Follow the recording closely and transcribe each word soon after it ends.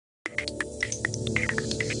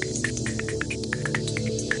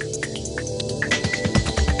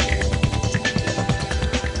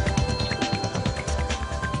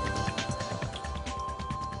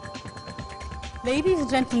Ladies and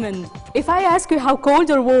gentlemen, if I ask you how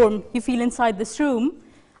cold or warm you feel inside this room,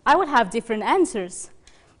 I would have different answers.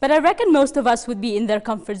 But I reckon most of us would be in their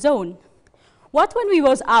comfort zone. What when we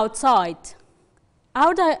was outside?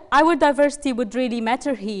 Our diversity would really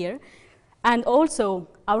matter here, and also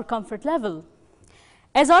our comfort level.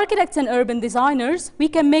 As architects and urban designers, we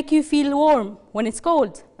can make you feel warm when it's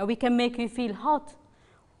cold, and we can make you feel hot,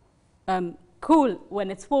 cool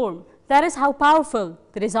when it's warm. That is how powerful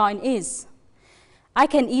the design is. I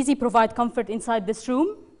can easily provide comfort inside this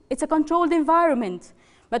room. It's a controlled environment.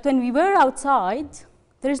 But when we were outside,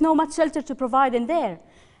 there is no much shelter to provide in there.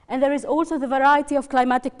 And there is also the variety of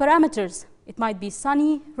climatic parameters. It might be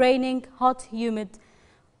sunny, raining, hot, humid,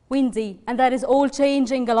 windy, and that is all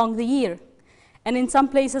changing along the year. And in some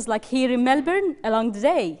places, like here in Melbourne, along the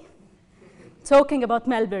day. Talking about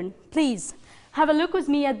Melbourne, please have a look with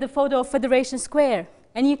me at the photo of Federation Square,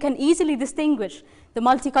 and you can easily distinguish the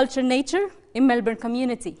multicultural nature in Melbourne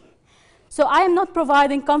community. So I am not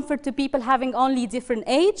providing comfort to people having only different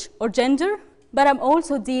age or gender, but I'm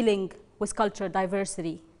also dealing with cultural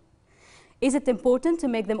diversity. Is it important to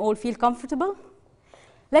make them all feel comfortable?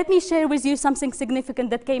 Let me share with you something significant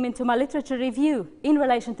that came into my literature review in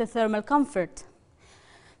relation to thermal comfort.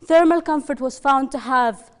 Thermal comfort was found to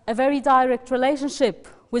have a very direct relationship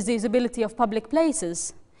with the usability of public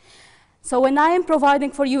places. So when I am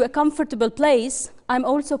providing for you a comfortable place, I'm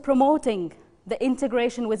also promoting the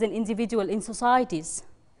integration with an individual in societies.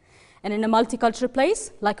 And in a multicultural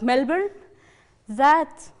place like Melbourne,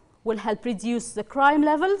 that will help reduce the crime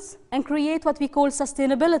levels and create what we call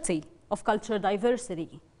sustainability of cultural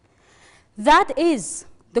diversity. That is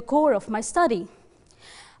the core of my study.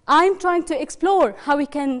 I'm trying to explore how we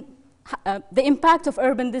can, the impact of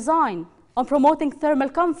urban design on promoting thermal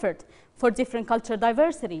comfort for different cultural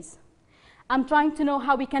diversities. I'm trying to know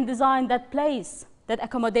how we can design that place that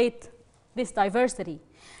accommodate this diversity,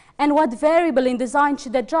 and what variable in design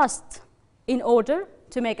should adjust in order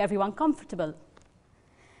to make everyone comfortable.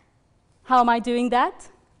 How am I doing that?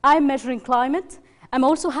 I'm measuring climate. I'm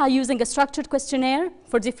also using a structured questionnaire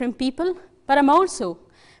for different people, but I'm also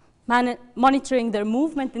monitoring their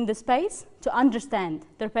movement in the space to understand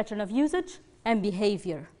their pattern of usage and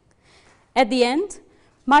behavior. At the end,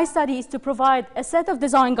 my study is to provide a set of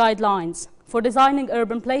design guidelines for designing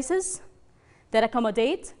urban places that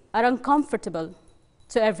accommodate are uncomfortable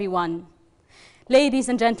to everyone. Ladies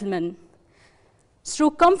and gentlemen,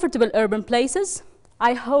 through comfortable urban places,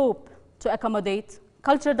 I hope to accommodate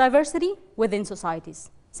cultural diversity within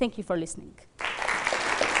societies. Thank you for listening.